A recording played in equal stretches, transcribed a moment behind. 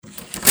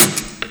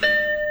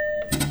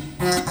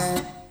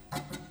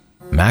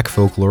Mac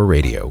Folklore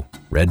Radio,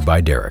 read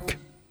by Derek.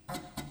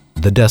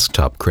 The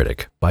Desktop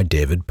Critic by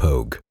David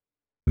Pogue.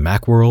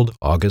 Macworld,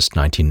 August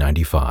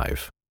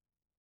 1995.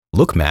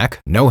 Look,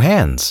 Mac, no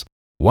hands.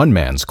 One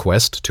man's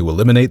quest to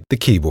eliminate the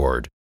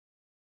keyboard.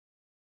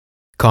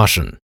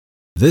 Caution.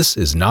 This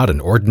is not an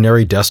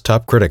ordinary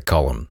Desktop Critic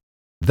column.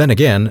 Then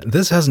again,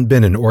 this hasn't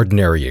been an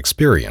ordinary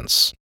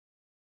experience.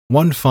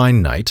 One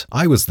fine night,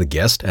 I was the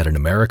guest at an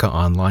America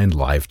Online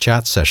live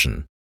chat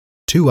session.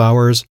 2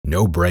 hours,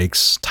 no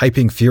breaks,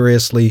 typing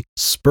furiously,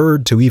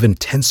 spurred to even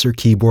tenser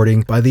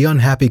keyboarding by the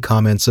unhappy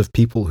comments of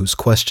people whose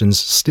questions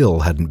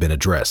still hadn't been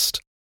addressed.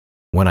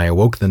 When I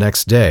awoke the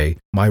next day,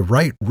 my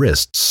right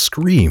wrist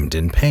screamed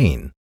in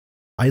pain.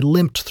 I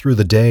limped through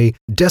the day,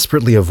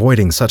 desperately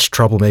avoiding such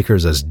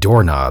troublemakers as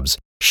doorknobs,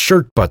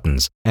 shirt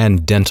buttons,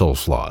 and dental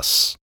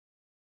floss.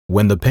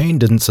 When the pain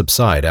didn't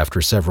subside after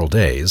several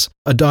days,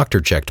 a doctor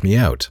checked me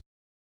out.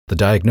 The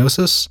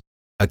diagnosis?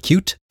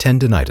 Acute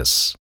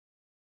tendinitis.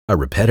 A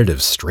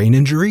repetitive strain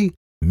injury?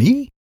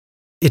 Me?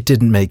 It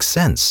didn't make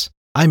sense.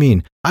 I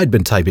mean, I'd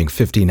been typing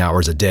 15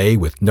 hours a day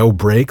with no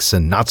breaks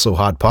and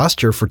not-so-hot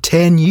posture for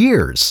 10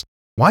 years.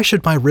 Why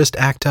should my wrist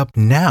act up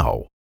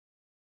now?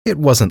 It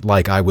wasn't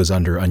like I was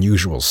under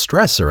unusual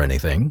stress or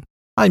anything.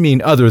 I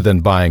mean, other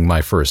than buying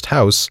my first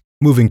house,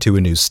 moving to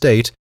a new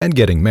state, and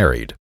getting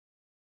married.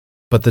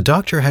 But the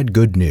doctor had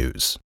good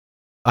news.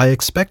 I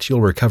expect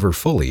you'll recover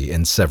fully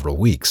in several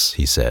weeks,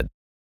 he said.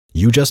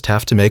 You just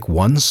have to make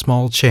one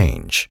small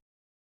change.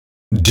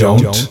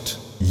 Don't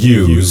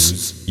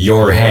use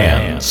your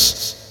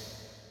hands.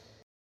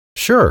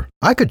 Sure,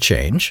 I could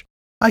change.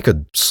 I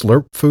could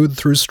slurp food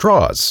through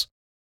straws.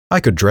 I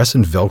could dress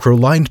in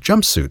Velcro-lined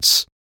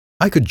jumpsuits.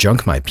 I could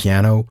junk my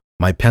piano,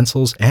 my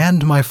pencils,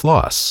 and my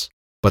floss.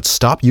 But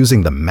stop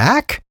using the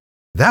Mac?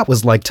 That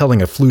was like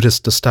telling a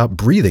flutist to stop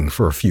breathing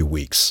for a few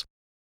weeks.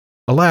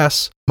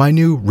 Alas, my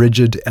new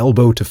rigid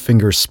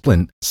elbow-to-finger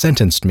splint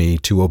sentenced me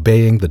to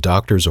obeying the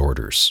doctor's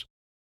orders.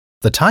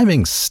 The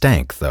timing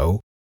stank,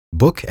 though.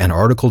 Book and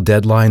article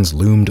deadlines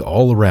loomed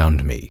all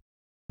around me.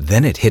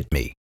 Then it hit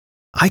me.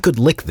 I could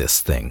lick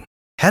this thing.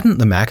 Hadn't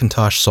the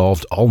Macintosh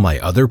solved all my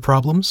other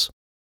problems?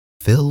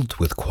 Filled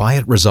with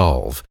quiet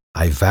resolve,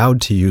 I vowed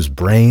to use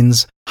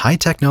brains, high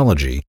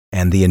technology,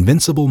 and the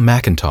invincible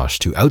Macintosh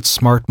to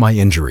outsmart my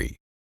injury.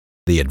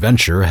 The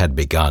adventure had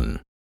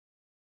begun.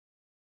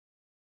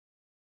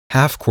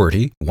 Half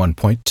QWERTY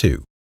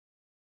 1.2.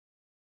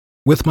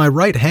 With my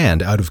right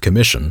hand out of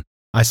commission,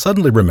 I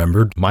suddenly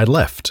remembered my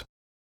left.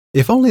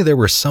 If only there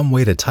were some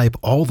way to type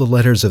all the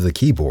letters of the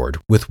keyboard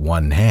with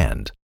one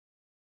hand.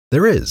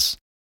 There is.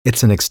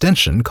 It's an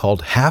extension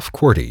called Half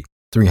QWERTY,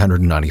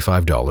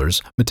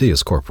 $395,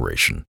 Matthias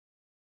Corporation.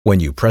 When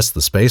you press the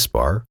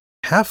spacebar,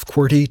 Half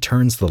QWERTY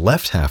turns the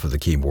left half of the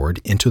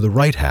keyboard into the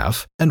right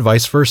half, and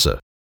vice versa.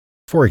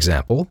 For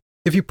example,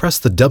 if you press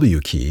the W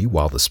key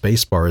while the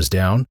spacebar is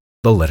down,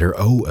 the letter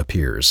O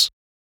appears.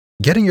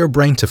 Getting your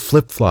brain to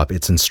flip-flop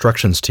its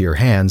instructions to your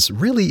hands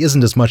really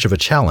isn't as much of a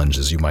challenge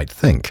as you might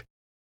think.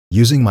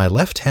 Using my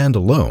left hand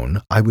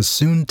alone, I was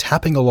soon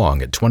tapping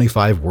along at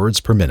 25 words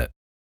per minute.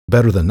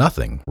 Better than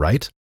nothing,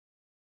 right?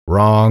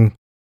 Wrong.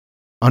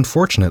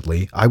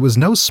 Unfortunately, I was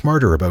no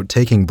smarter about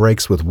taking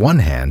breaks with one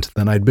hand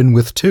than I'd been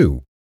with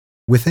two.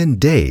 Within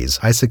days,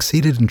 I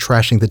succeeded in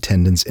trashing the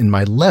tendons in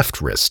my left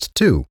wrist,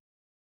 too.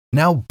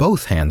 Now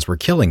both hands were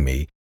killing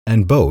me,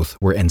 and both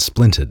were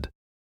ensplinted.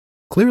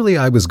 Clearly,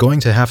 I was going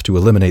to have to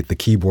eliminate the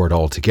keyboard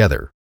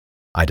altogether.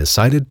 I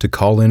decided to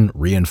call in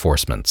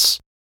reinforcements.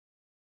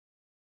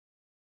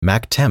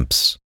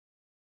 MacTemps.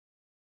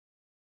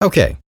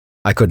 Okay,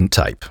 I couldn't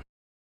type.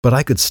 But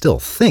I could still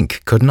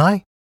think, couldn't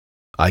I?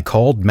 I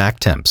called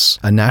MacTemps,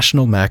 a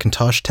national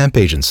Macintosh temp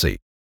agency.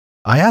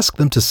 I asked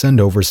them to send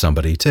over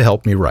somebody to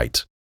help me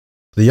write.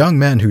 The young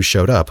man who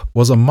showed up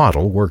was a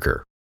model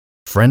worker.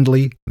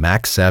 Friendly,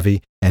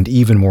 Mac-savvy, and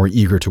even more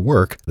eager to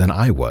work than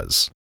I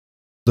was.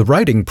 The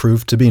writing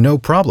proved to be no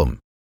problem.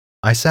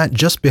 I sat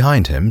just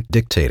behind him,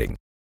 dictating.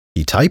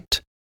 He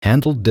typed,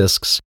 handled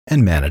disks,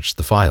 and managed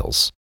the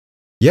files.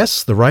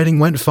 Yes, the writing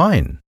went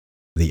fine.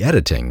 The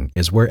editing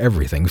is where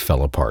everything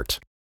fell apart.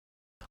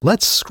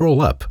 Let's scroll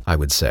up, I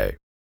would say.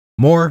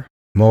 More.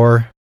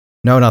 No,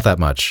 not that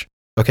much.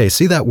 Okay,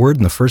 see that word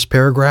in the first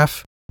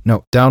paragraph?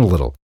 No, down a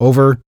little.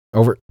 Over.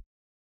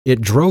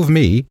 It drove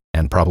me,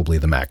 and probably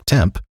the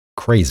MacTemp,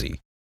 crazy.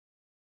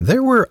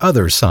 There were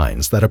other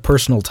signs that a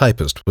personal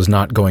typist was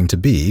not going to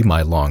be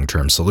my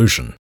long-term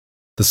solution.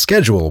 The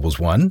schedule was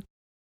one.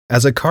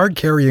 As a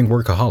card-carrying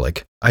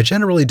workaholic, I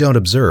generally don't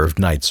observe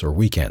nights or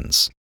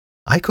weekends.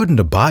 I couldn't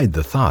abide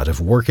the thought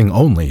of working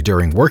only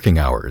during working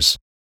hours.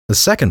 The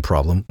second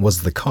problem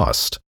was the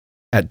cost.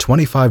 At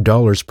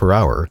 $25 per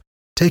hour,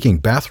 taking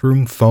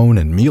bathroom, phone,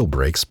 and meal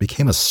breaks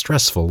became a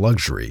stressful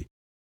luxury.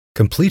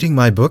 Completing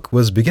my book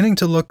was beginning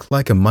to look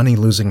like a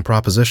money-losing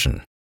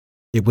proposition.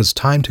 It was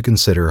time to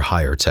consider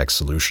higher-tech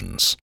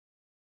solutions.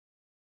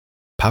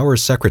 Power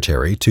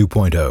Secretary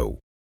 2.0.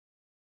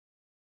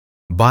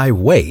 By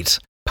weight,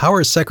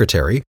 Power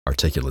Secretary,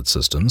 Articulate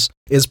Systems,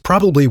 is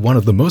probably one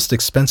of the most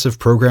expensive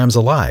programs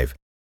alive.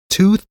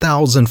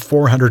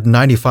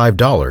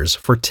 $2,495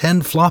 for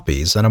 10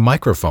 floppies and a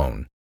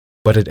microphone.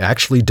 But it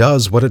actually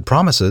does what it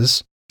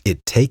promises.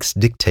 It takes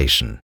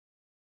dictation.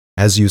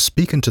 As you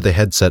speak into the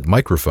headset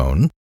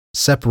microphone,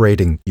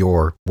 separating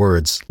your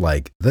words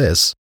like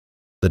this,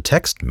 the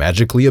text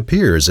magically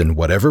appears in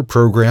whatever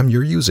program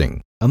you're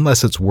using,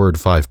 unless it's Word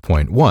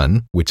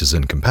 5.1, which is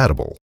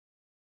incompatible.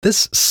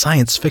 This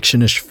science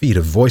fiction-ish feat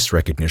of voice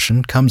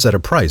recognition comes at a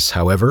price,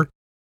 however,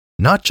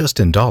 not just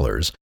in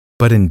dollars,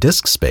 but in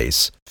disk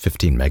space,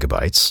 15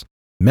 megabytes,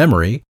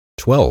 memory,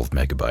 12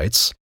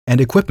 megabytes,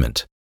 and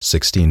equipment,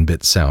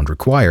 16-bit sound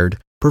required,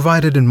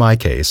 provided in my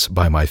case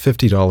by my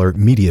 $50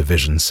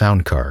 MediaVision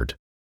sound card.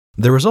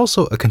 There is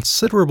also a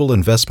considerable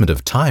investment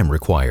of time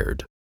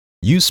required.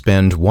 You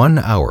spend 1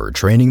 hour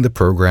training the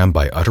program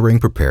by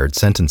uttering prepared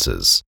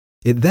sentences.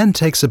 It then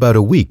takes about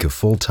a week of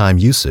full-time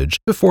usage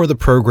before the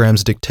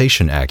program's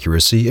dictation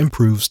accuracy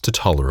improves to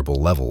tolerable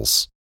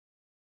levels.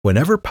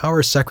 Whenever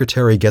Power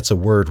Secretary gets a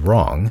word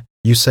wrong,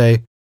 you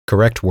say,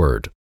 "Correct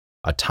word."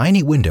 A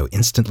tiny window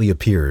instantly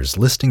appears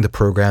listing the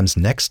program's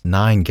next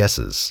 9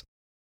 guesses.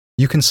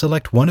 You can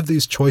select one of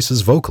these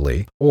choices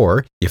vocally,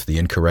 or, if the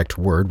incorrect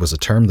word was a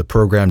term the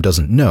program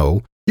doesn't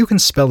know, you can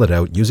spell it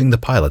out using the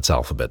pilot's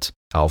alphabet,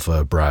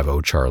 Alpha,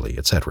 Bravo, Charlie,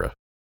 etc.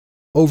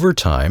 Over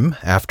time,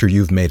 after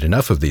you've made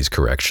enough of these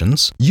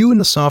corrections, you and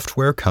the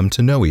software come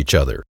to know each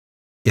other.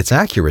 Its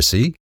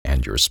accuracy,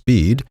 and your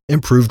speed,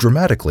 improve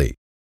dramatically.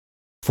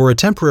 For a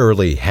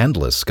temporarily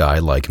handless guy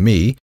like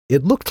me,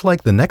 it looked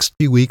like the next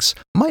few weeks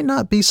might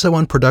not be so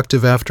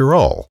unproductive after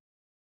all.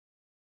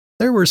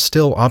 There were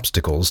still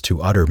obstacles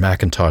to utter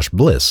Macintosh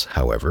bliss,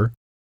 however.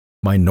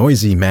 My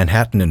noisy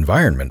Manhattan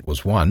environment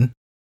was one.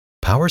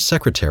 Power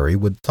Secretary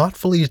would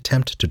thoughtfully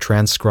attempt to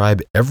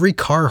transcribe every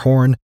car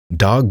horn,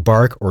 dog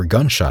bark, or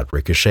gunshot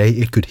ricochet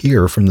it could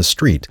hear from the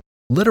street,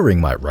 littering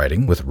my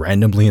writing with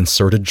randomly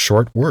inserted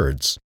short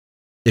words.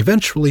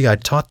 Eventually, I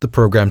taught the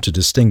program to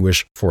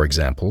distinguish, for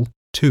example,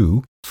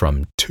 two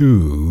from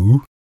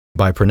two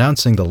by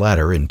pronouncing the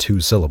latter in 2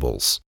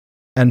 syllables.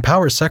 And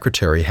Power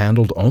Secretary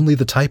handled only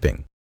the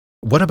typing.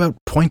 What about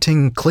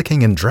pointing,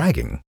 clicking, and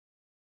dragging?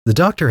 The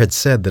doctor had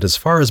said that as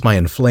far as my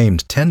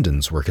inflamed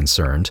tendons were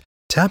concerned,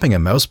 tapping a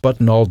mouse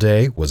button all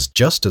day was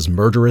just as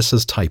murderous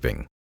as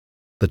typing.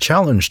 The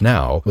challenge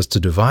now was to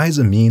devise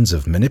a means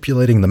of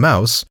manipulating the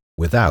mouse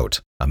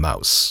without a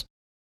mouse.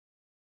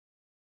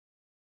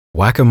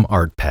 Wacom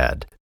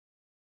ArtPad.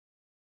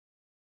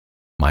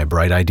 My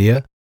bright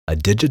idea? A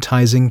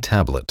digitizing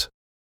tablet.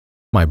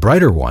 My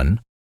brighter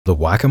one? The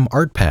Wacom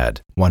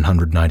ArtPad,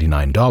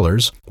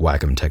 $199,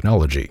 Wacom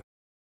Technology.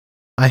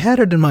 I had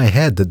it in my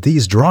head that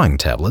these drawing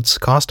tablets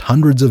cost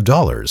hundreds of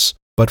dollars,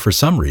 but for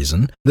some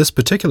reason, this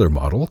particular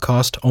model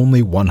cost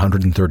only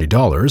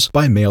 $130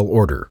 by mail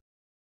order.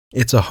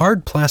 It's a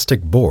hard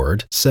plastic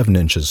board, 7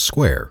 inches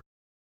square.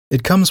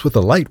 It comes with a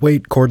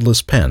lightweight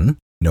cordless pen,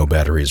 no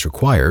batteries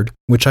required,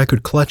 which I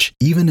could clutch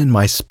even in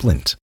my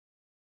splint.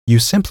 You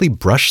simply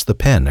brush the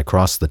pen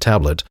across the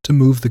tablet to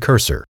move the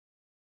cursor.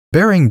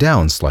 Bearing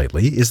down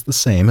slightly is the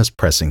same as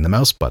pressing the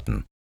mouse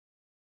button.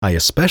 I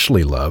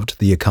especially loved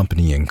the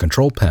accompanying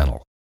control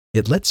panel.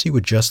 It lets you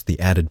adjust the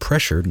added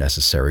pressure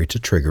necessary to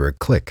trigger a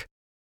click.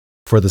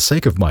 For the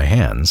sake of my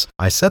hands,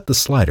 I set the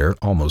slider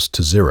almost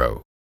to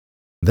 0.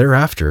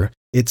 Thereafter,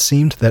 it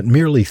seemed that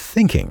merely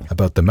thinking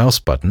about the mouse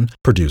button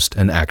produced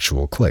an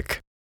actual click.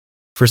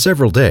 For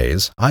several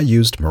days, I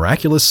used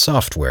miraculous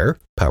software,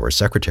 Power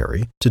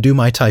Secretary, to do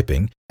my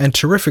typing, and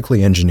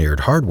terrifically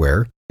engineered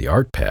hardware, the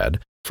ArtPad,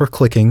 for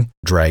clicking,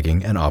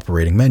 dragging, and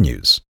operating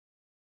menus.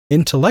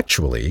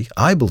 Intellectually,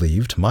 I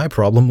believed my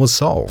problem was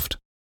solved.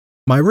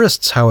 My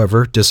wrists,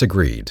 however,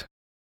 disagreed.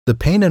 The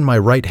pain in my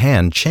right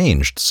hand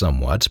changed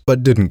somewhat,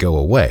 but didn't go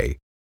away.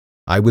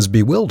 I was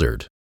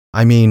bewildered.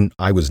 I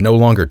was no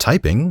longer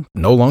typing,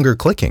 no longer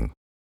clicking.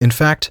 In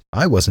fact,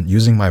 I wasn't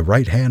using my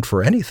right hand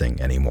for anything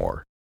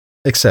anymore.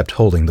 Except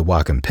holding the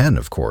Wacom pen,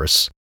 of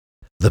course.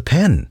 The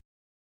pen!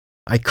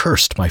 I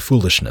cursed my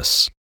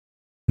foolishness.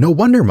 No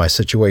wonder my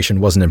situation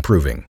wasn't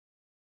improving.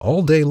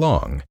 All day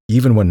long,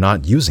 even when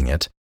not using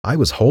it, I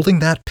was holding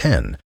that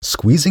pen,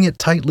 squeezing it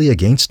tightly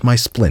against my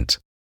splint.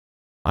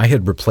 I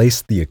had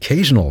replaced the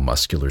occasional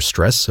muscular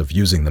stress of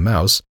using the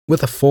mouse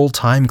with a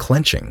full-time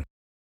clenching.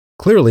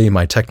 Clearly,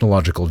 my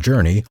technological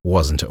journey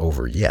wasn't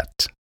over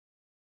yet.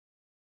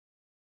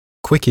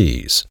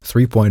 Quickies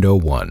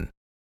 3.01.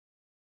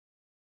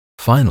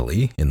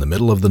 Finally, in the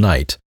middle of the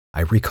night,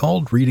 I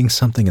recalled reading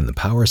something in the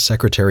Power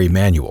Secretary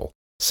manual,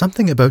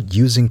 something about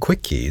using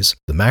Quickies,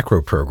 the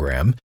macro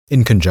program,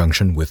 in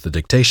conjunction with the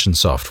dictation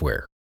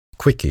software.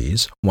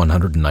 Quickies,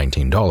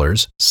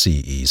 $119,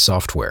 CE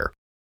software.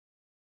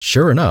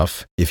 Sure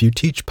enough, if you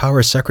teach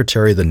Power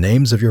Secretary the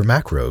names of your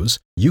macros,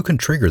 you can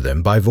trigger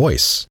them by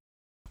voice.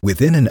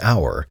 Within an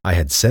hour, I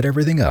had set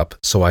everything up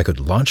so I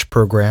could launch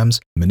programs,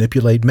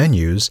 manipulate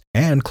menus,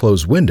 and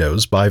close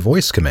windows by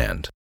voice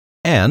command.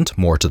 And,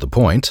 more to the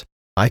point,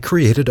 I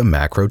created a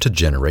macro to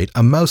generate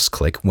a mouse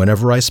click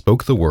whenever I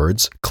spoke the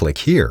words "click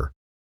here."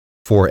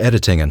 For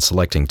editing and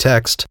selecting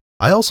text,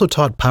 I also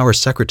taught Power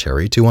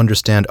Secretary to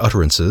understand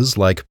utterances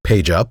like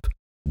page up,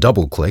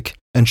 double click,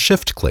 and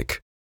shift click.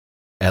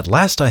 At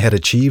last I had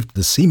achieved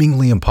the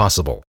seemingly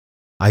impossible.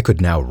 I could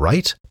now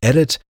write,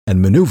 edit,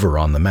 and maneuver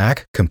on the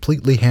Mac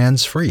completely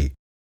hands-free.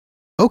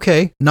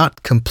 Okay,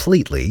 not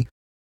completely.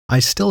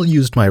 I still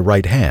used my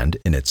right hand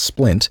in its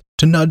splint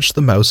to nudge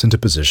the mouse into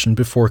position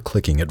before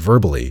clicking it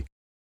verbally.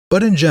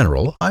 But in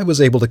general, I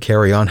was able to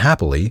carry on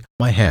happily,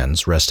 my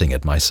hands resting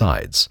at my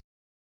sides.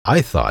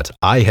 I thought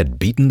I had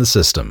beaten the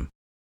system.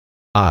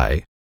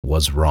 I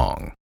was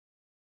wrong.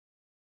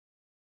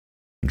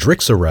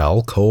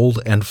 Drixarel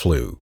cold and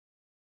flu.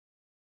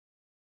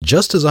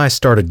 Just as I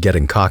started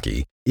getting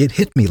cocky, it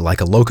hit me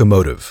like a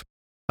locomotive.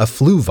 A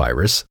flu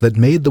virus that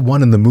made the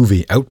one in the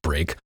movie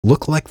Outbreak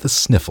look like the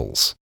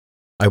sniffles.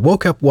 I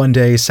woke up one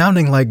day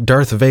sounding like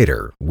Darth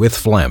Vader with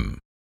phlegm.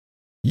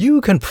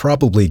 You can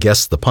probably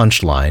guess the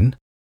punchline.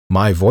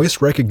 My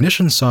voice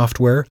recognition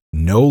software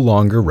no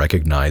longer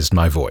recognized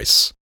my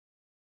voice.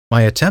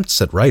 My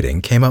attempts at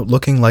writing came out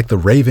looking like the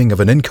raving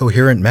of an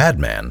incoherent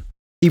madman,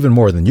 even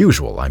more than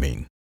usual, I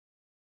mean.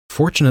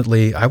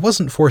 Fortunately, I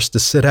wasn't forced to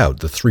sit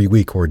out the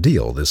 3-week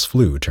ordeal this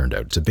flu turned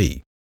out to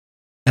be.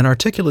 An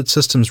Articulate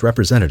Systems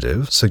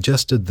representative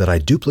suggested that I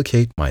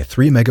duplicate my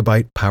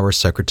 3-megabyte Power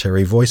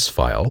Secretary voice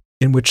file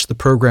in which the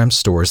program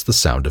stores the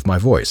sound of my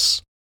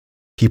voice.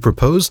 He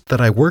proposed that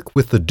I work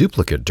with the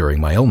duplicate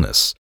during my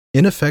illness,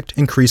 in effect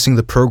increasing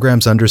the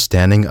program's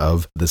understanding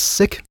of the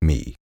sick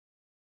me.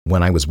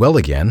 When I was well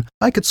again,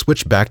 I could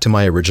switch back to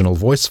my original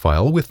voice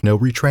file with no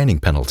retraining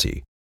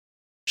penalty.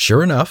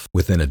 Sure enough,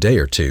 within a day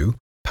or two,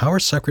 Power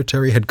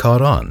Secretary had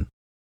caught on.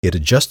 It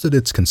adjusted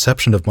its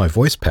conception of my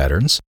voice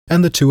patterns,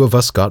 and the two of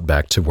us got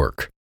back to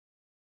work.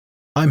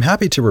 I'm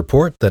happy to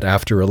report that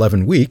after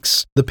 11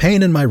 weeks, the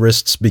pain in my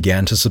wrists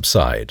began to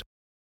subside.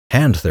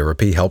 Hand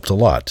therapy helped a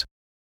lot.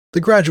 The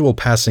gradual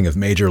passing of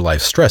major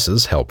life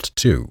stresses helped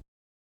too.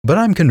 But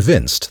I'm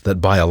convinced that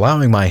by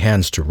allowing my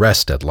hands to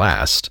rest at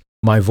last,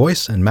 my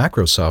voice and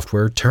macro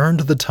software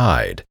turned the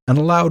tide and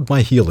allowed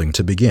my healing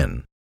to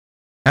begin.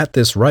 At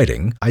this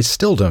writing, I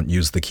still don't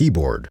use the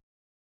keyboard.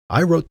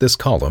 I wrote this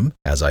column,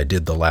 as I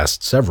did the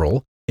last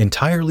several,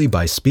 entirely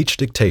by speech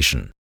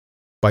dictation.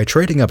 By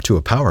trading up to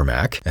a Power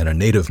Mac and a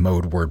native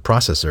mode word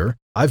processor,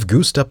 I've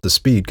goosed up the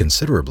speed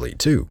considerably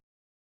too.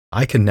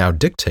 I can now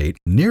dictate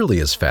nearly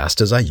as fast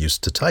as I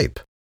used to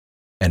type.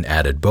 An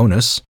added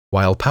bonus,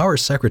 while Power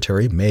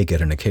Secretary may get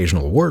an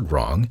occasional word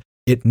wrong,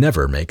 it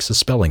never makes a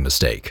spelling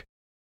mistake.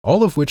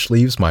 All of which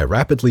leaves my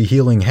rapidly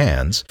healing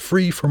hands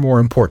free for more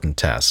important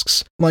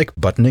tasks, like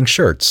buttoning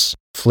shirts,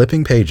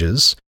 flipping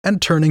pages,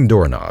 and turning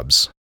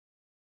doorknobs.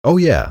 Oh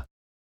yeah,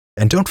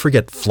 and don't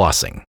forget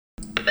flossing.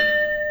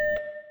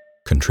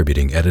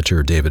 Contributing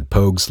editor David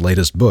Pogue's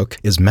latest book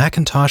is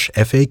Macintosh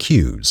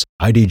FAQs,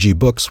 IDG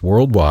Books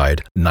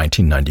Worldwide,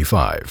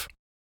 1995.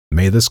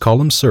 May this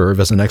column serve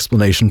as an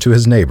explanation to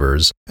his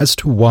neighbors as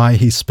to why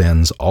he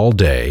spends all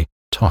day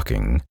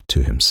talking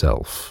to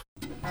himself.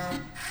 I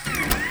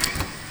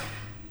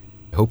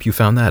hope you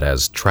found that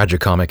as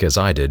tragicomic as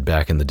I did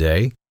back in the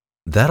day.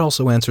 That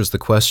also answers the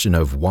question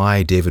of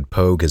why David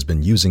Pogue has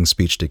been using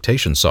speech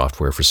dictation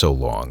software for so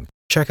long.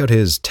 Check out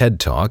his TED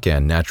Talk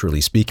and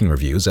Naturally Speaking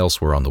reviews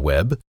elsewhere on the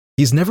web.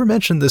 He's never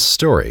mentioned this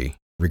story.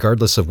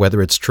 Regardless of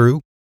whether it's true,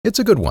 it's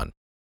a good one.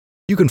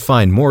 You can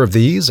find more of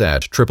these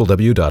at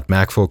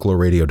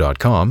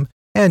www.macfolkloreradio.com,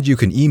 and you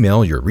can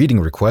email your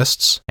reading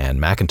requests and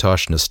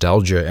Macintosh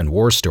nostalgia and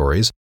war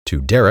stories to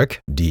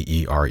Derek,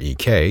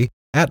 D-E-R-E-K,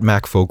 at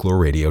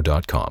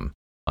macfolkloreradio.com.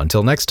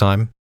 Until next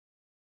time.